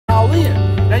all in.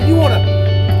 Now you wanna,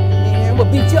 man, I'm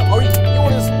gonna beat you up, or you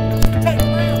wanna just take it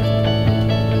around.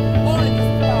 Or you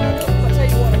just fire it up. I tell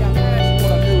you what, I got passion for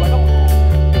what I do. I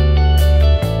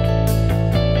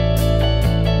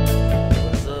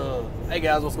don't. Hey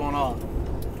guys, what's going on?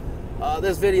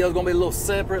 This video is gonna be a little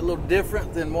separate, a little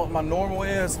different than what my normal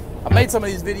is. I made some of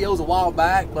these videos a while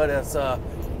back, but it's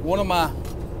one of my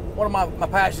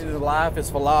passions in life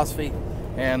is philosophy,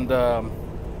 and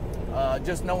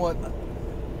just knowing,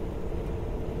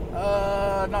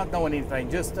 not knowing anything,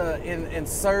 just in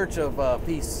search of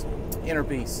peace, inner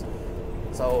peace.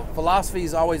 So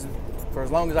philosophy's always, for as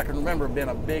long as I can remember, been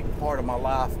a big part of my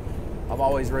life. I've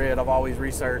always read, I've always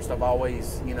researched, I've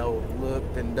always,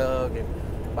 looked and dug, and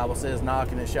the Bible says,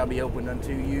 knock and it shall be opened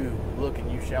unto you, look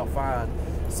and you shall find.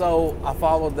 So I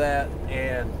followed that,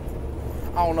 and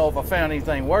I don't know if I found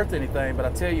anything worth anything, but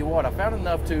I tell you what, I found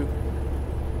enough to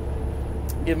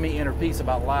give me inner peace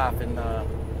about life, and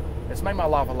it's made my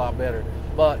life a lot better.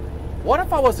 But what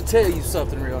if I was to tell you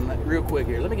something real quick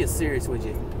here? Let me get serious with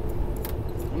you.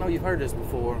 I know you've heard this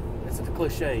before. It's a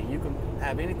cliche. You can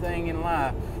have anything in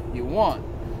life you want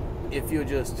if you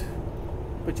just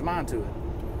put your mind to it.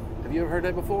 Have you ever heard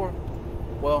that before?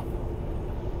 Well,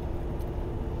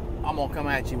 I'm gonna come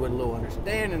at you with a little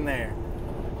understanding there.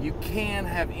 You can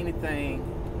have anything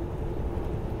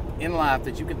in life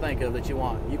that you can think of that you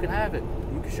want. You can have it.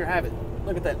 You can sure have it.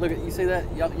 Look at that. Look at, you see that?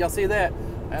 Y'all see that?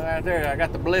 Right there. I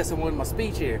got the blessing with my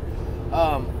speech here.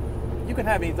 You can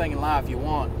have anything in life you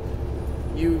want.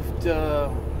 You've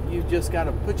just got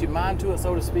to put your mind to it,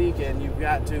 so to speak, and you've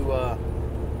got to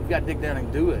dig down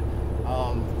and do it.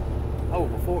 The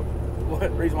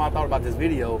reason why I thought about this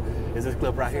video is this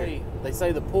clip right here. They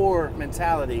say the poor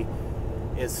mentality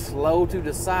is slow to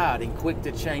decide and quick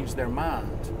to change their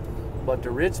mind, but the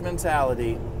rich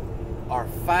mentality are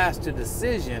fast to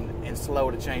decision and slow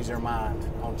to change their mind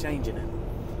on changing it.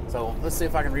 So let's see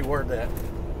if I can reword that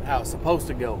how it's supposed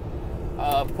to go.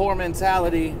 Poor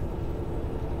mentality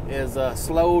is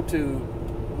slow to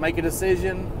make a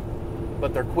decision,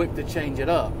 but they're quick to change it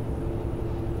up.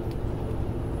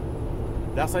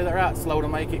 Did I say that right? Slow to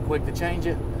make it, quick to change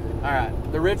it? All right.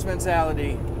 The rich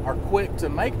mentality are quick to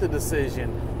make the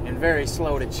decision and very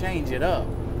slow to change it up.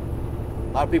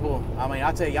 A lot of people,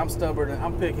 I tell you, I'm stubborn,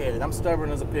 I'm pig-headed. I'm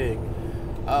stubborn as a pig.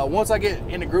 Once I get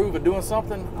in the groove of doing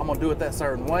something, I'm gonna do it that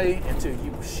certain way until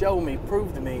you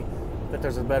prove to me that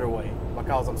there's a better way,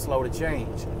 because I'm slow to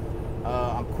change.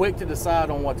 I'm quick to decide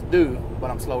on what to do,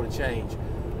 but I'm slow to change.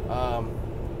 But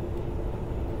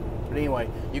anyway,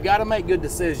 you gotta make good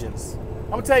decisions.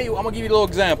 I'm gonna give you a little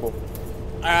example.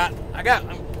 I'm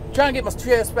trying to get my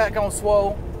chest back on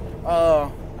swole.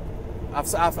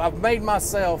 I've made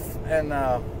myself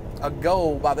a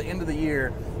goal by the end of the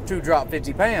year to drop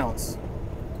 50 pounds.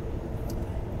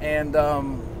 And the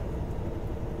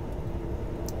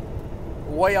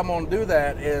way I'm gonna do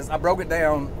that is I broke it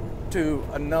down to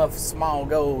enough small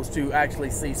goals to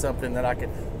actually see something that I could,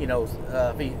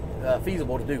 be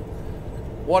feasible to do.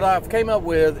 What I've came up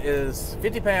with is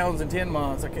 50 pounds in 10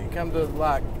 months. I can come to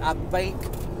I think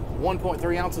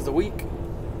 1.3 ounces a week.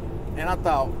 And I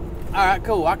thought, all right,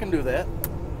 cool, I can do that.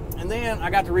 And then I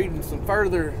got to reading some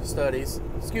further studies.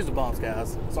 Excuse the bumps,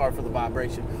 guys. Sorry for the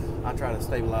vibration. I'll try to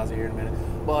stabilize it here in a minute.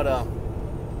 But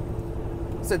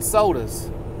it said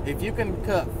sodas. If you can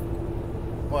cut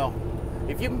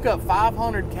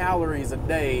 500 calories a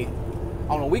day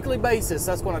on a weekly basis,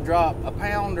 that's going to drop a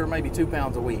pound or maybe 2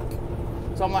 pounds a week.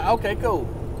 So I'm like, okay, cool.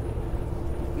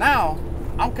 Now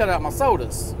I'm cut out my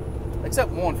sodas, except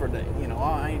one for a day.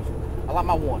 I like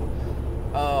my one.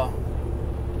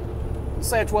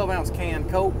 Say a 12-ounce can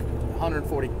Coke,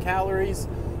 140 calories.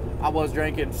 I was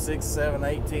drinking 6, 7,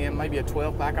 8, 10, maybe a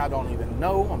 12-pack. I don't even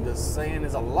know. I'm just saying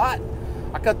it's a lot.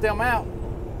 I cut them out.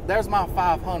 There's my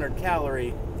 500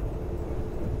 calorie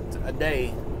a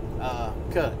day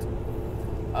cut.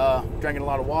 Drinking a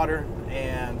lot of water,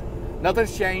 and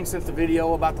nothing's changed since the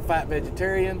video about the fat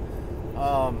vegetarian.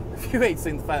 If you ain't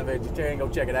seen the fat vegetarian, go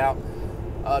check it out.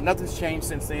 Nothing's changed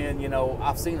since then.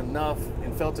 I've seen enough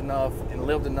and felt enough and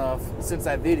lived enough since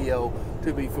that video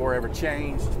to be forever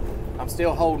changed. I'm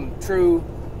still holding true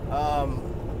on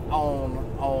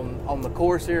the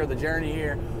course here, the journey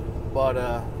here. But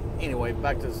anyway,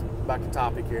 back to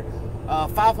topic here.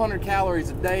 500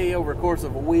 calories a day over a course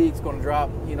of a week is going to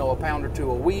drop, a pound or two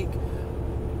a week.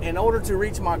 In order to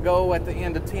reach my goal at the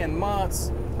end of 10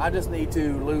 months, I just need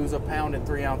to lose 1 pound and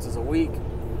 3 ounces a week,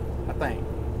 I think.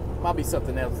 Might be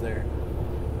something else there.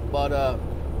 But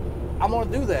I'm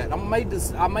going to do that. I made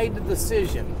the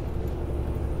decision.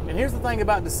 And here's the thing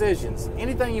about decisions.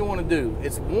 Anything you want to do,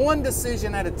 it's one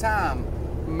decision at a time,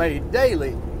 made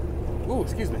daily,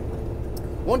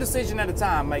 One decision at a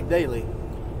time, make daily,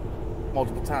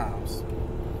 multiple times.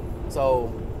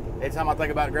 So every time I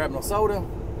think about grabbing a soda,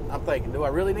 I'm thinking, do I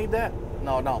really need that?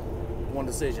 No, I don't. One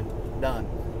decision, done.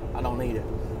 I don't need it.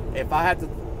 If I have to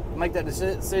make that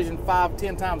decision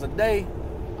 5-10 times a day,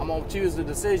 I'm gonna choose the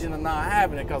decision of not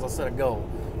having it because I set a goal.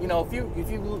 You know, if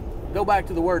you go back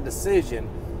to the word decision,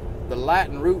 the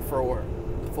Latin root for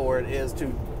it is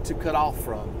to cut off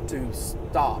from, to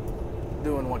stop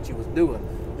doing what you was doing,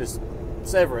 just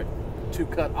sever it, to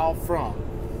cut off from.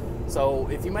 So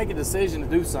if you make a decision to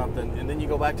do something and then you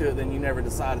go back to it, then you never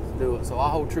decided to do it. So I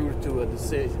hold true to a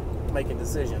decision, making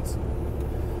decisions.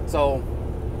 So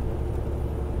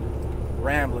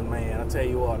rambling, man, I tell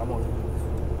you what, I'm gonna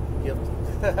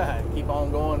keep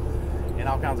on going in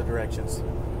all kinds of directions.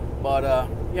 But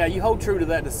yeah, you hold true to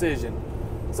that decision.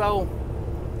 So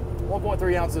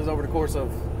 1.3 ounces over the course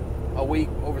of a week,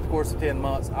 over the course of 10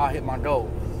 months, I'll hit my goal.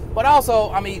 But also,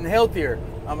 I'm eating healthier.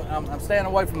 I'm staying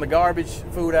away from the garbage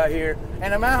food out here.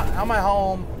 And I'm at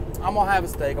home, I'm gonna have a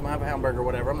steak, I'm gonna have a hamburger,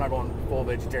 whatever. I'm not going full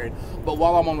vegetarian. But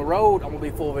while I'm on the road, I'm gonna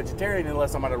be full vegetarian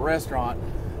unless I'm at a restaurant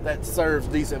that serves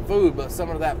decent food. But some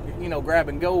of that, you know, grab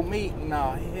and go meat,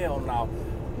 no, hell no.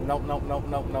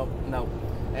 Nope.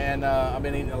 And I've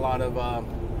been eating a lot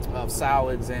of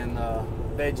salads and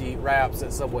veggie wraps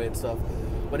at Subway and stuff.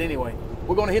 But anyway,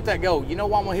 we're going to hit that goal. You know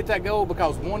why I'm going to hit that goal?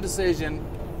 Because one decision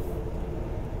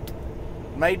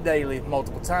made daily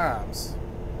multiple times,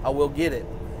 I will get it.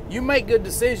 You make good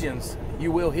decisions,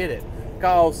 you will hit it.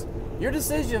 Because your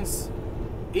decisions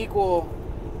equal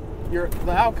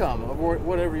the outcome of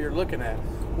whatever you're looking at.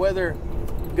 Whether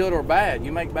good or bad,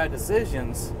 you make bad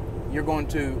decisions, you're going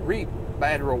to reap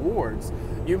bad rewards.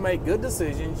 You make good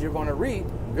decisions, you're going to reap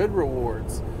good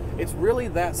rewards. It's really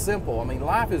that simple. I mean,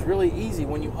 life is really easy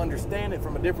when you understand it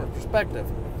from a different perspective.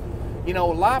 You know,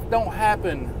 life don't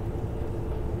happen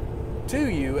to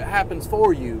you, it happens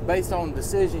for you based on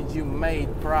decisions you made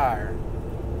prior.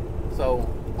 So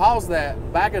pause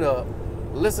that, back it up,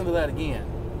 listen to that again.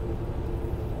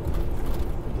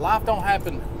 Life don't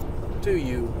happen to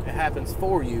you, it happens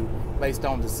for you based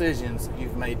on decisions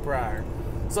you've made prior.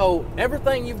 So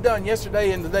everything you've done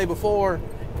yesterday and the day before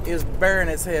is bearing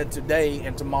its head today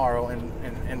and tomorrow and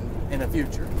in the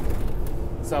future.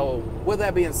 So with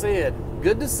that being said,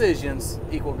 good decisions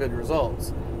equal good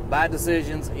results. Bad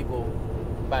decisions equal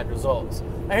bad results.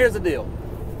 Now here's the deal.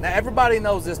 Now everybody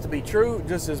knows this to be true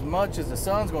just as much as the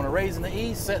sun's going to rise in the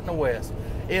east, set in the west.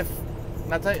 I'm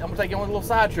going to take you on a little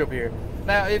side trip here.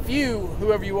 Now if you,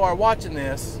 whoever you are watching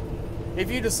this, if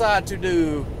you decide to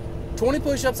do 20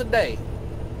 push-ups a day,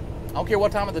 I don't care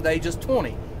what time of the day, just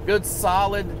 20. Good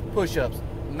solid push-ups.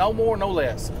 No more, no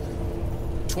less.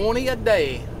 20 a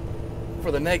day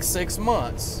for the next 6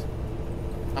 months.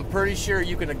 I'm pretty sure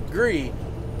you can agree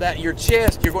that your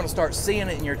chest, you're going to start seeing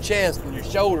it in your chest and your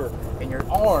shoulder and your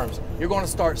arms. You're going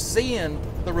to start seeing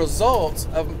the results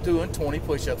of doing 20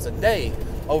 push-ups a day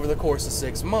over the course of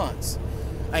 6 months.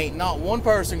 Ain't not one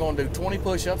person going to do 20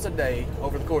 push-ups a day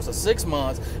over the course of 6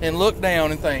 months and look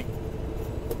down and think,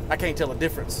 I can't tell the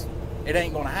difference. It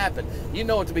ain't going to happen. You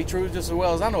know it to be true just as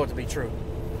well as I know it to be true.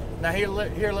 Now here,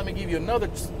 let me give you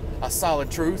a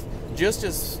solid truth, just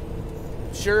as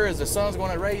sure as the sun's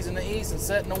going to rise in the east and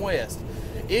set in the west.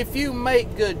 If you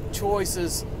make good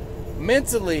choices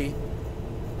mentally,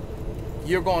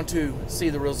 you're going to see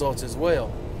the results as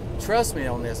well. Trust me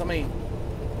on this. I mean,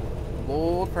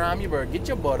 boy, Prime, you better get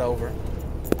your butt over.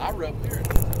 I rub here.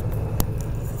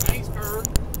 I ain't scared.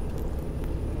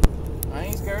 I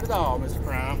ain't scared at all, Mr.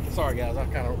 Prime. Sorry, guys. I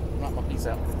kind of knocked my piece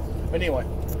out. But anyway,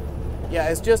 yeah,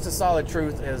 it's just as solid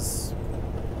truth as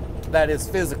that is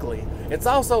physically. It's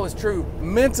also as true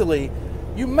mentally.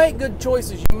 You make good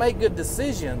choices, you make good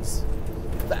decisions,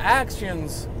 the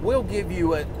actions will give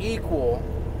you an equal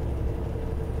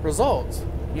results.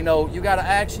 You know, you got an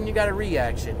action, you got a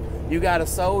reaction. You got a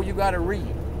sow, you got a reap.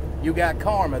 You got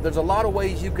karma. There's a lot of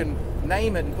ways you can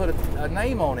name it and put a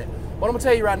name on it. But I'm going to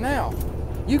tell you right now,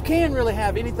 you can really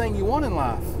have anything you want in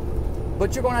life,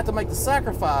 but you're going to have to make the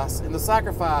sacrifice, and the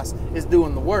sacrifice is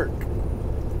doing the work.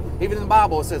 Even in the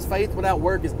Bible, it says faith without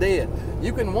work is dead.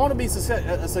 You can want to be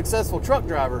a successful truck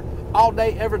driver all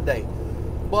day, every day.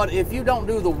 But if you don't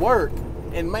do the work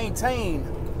and maintain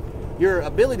your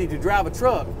ability to drive a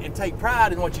truck and take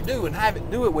pride in what you do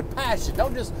and do it with passion.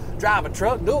 Don't just drive a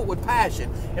truck, do it with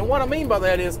passion. And what I mean by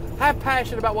that is have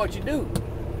passion about what you do.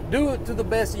 Do it to the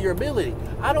best of your ability.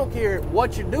 I don't care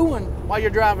what you're doing while you're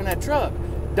driving that truck.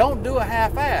 Don't do a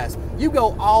half-ass. You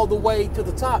go all the way to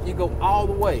the top. You go all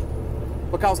the way.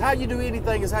 Because how you do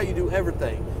anything is how you do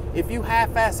everything. If you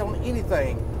half-ass on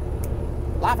anything,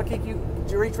 life will kick you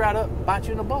reach right up, bite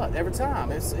you in the butt every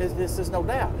time. It's just no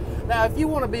doubt. Now, if you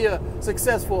want to be a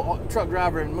successful truck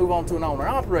driver and move on to an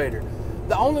owner-operator,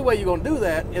 the only way you're going to do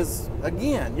that is,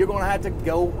 again, you're going to have to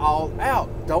go all out.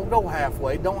 Don't go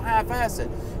halfway. Don't half-ass it.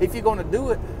 If you're going to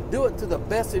do it to the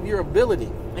best of your ability.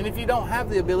 And if you don't have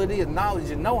the ability and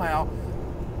knowledge and know-how,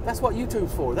 that's what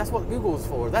YouTube's for. That's what Google's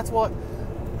for. That's what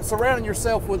surrounding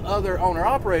yourself with other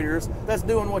owner-operators that's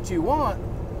doing what you want,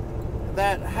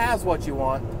 that has what you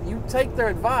want. You take their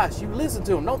advice. You listen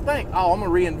to them. Don't think, oh, I'm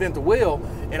going to reinvent the wheel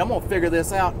and I'm going to figure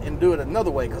this out and do it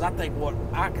another way because I think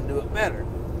I can do it better.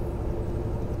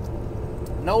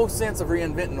 No sense of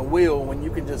reinventing the wheel when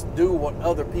you can just do what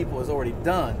other people has already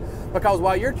done. Because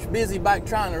while you're busy back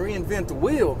trying to reinvent the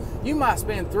wheel, you might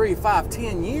spend 3, 5,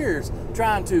 10 years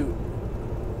trying to,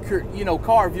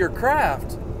 carve your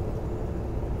craft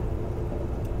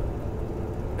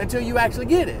until you actually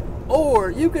get it.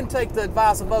 Or you can take the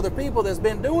advice of other people that's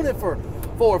been doing it for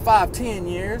 4, 5, 10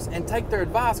 years and take their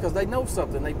advice because they know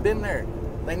something. They've been there.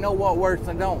 They know what works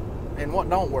and what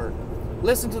don't work.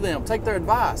 Listen to them. Take their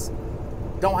advice.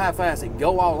 Don't half-ass it.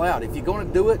 Go all out. If you're going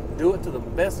to do it to the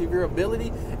best of your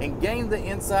ability and gain the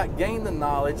insight, gain the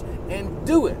knowledge, and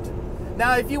do it.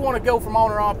 Now, if you want to go from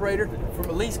owner-operator, from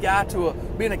a lease guy to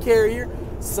being a carrier,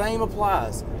 same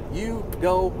applies. You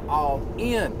go all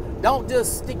in. Don't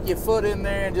just stick your foot in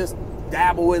there and just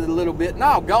dabble with it a little bit.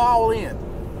 No, go all in.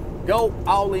 Go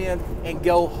all in and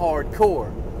go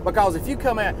hardcore. Because if you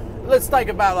come out, let's think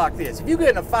about it like this. If you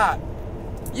get in a fight,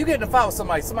 with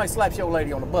somebody slaps your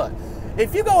lady on the butt.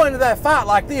 If you go into that fight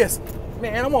like this,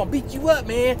 man, I'm going to beat you up,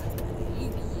 man.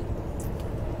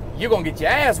 You're going to get your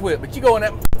ass whipped, but you go in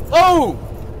that, oh,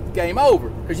 game over,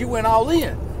 because you went all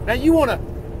in. Now you want to,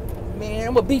 man,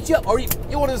 I'm going to beat you up, or you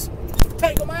want to just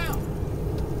take them out.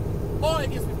 Boy,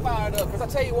 it gets me fired up, because I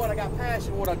tell you what, I got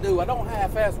passion in what I do. I don't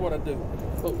half-ass what I do.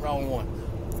 Oh, wrong one.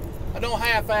 I don't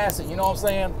half-ass it, you know what I'm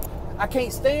saying? I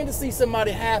can't stand to see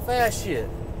somebody half-ass shit.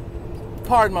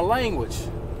 Pardon my language.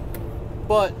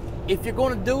 But if you're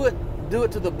going to do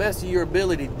it to the best of your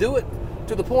ability. Do it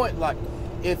to the point, like,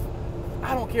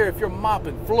 I don't care if you're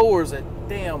mopping floors at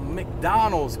damn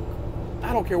McDonald's.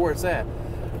 I don't care where it's at.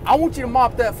 I want you to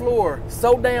mop that floor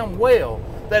so damn well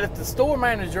that if the store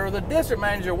manager or the district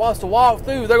manager wants to walk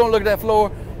through, they're going to look at that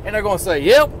floor and they're going to say,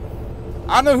 yep,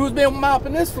 I know who's been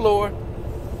mopping this floor.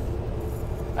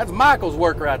 That's Michael's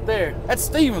work right there. That's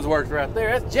Steven's work right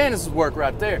there. That's Janice's work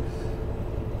right there.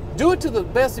 Do it to the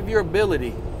best of your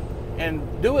ability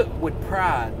and do it with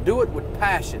pride. Do it with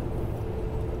passion.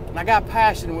 And I got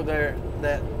passion with there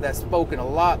that's spoken a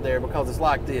lot there because it's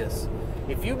like this.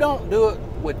 If you don't do it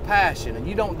with passion and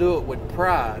you don't do it with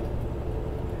pride,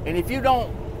 and if you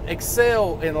don't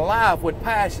excel in life with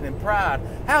passion and pride,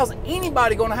 how's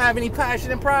anybody going to have any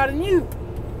passion and pride in you?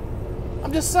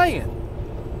 I'm just saying.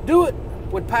 Do it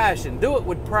with passion. Do it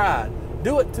with pride.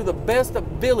 Do it to the best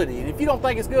ability. And if you don't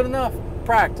think it's good enough,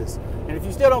 practice. And if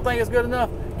you still don't think it's good enough,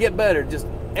 get better. Just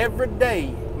every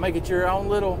day, make it your own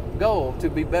little goal to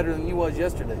be better than you was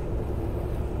yesterday.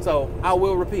 So I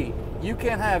will repeat, you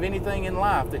can't have anything in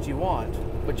life that you want,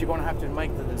 but you're going to have to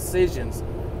make the decisions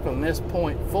from this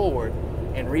point forward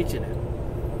and reaching it.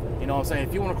 You know what I'm saying?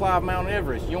 If you want to climb Mount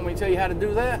Everest, you want me to tell you how to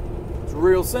do that? It's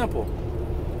real simple.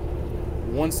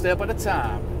 One step at a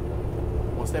time.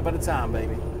 One step at a time,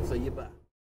 baby. See you, bye.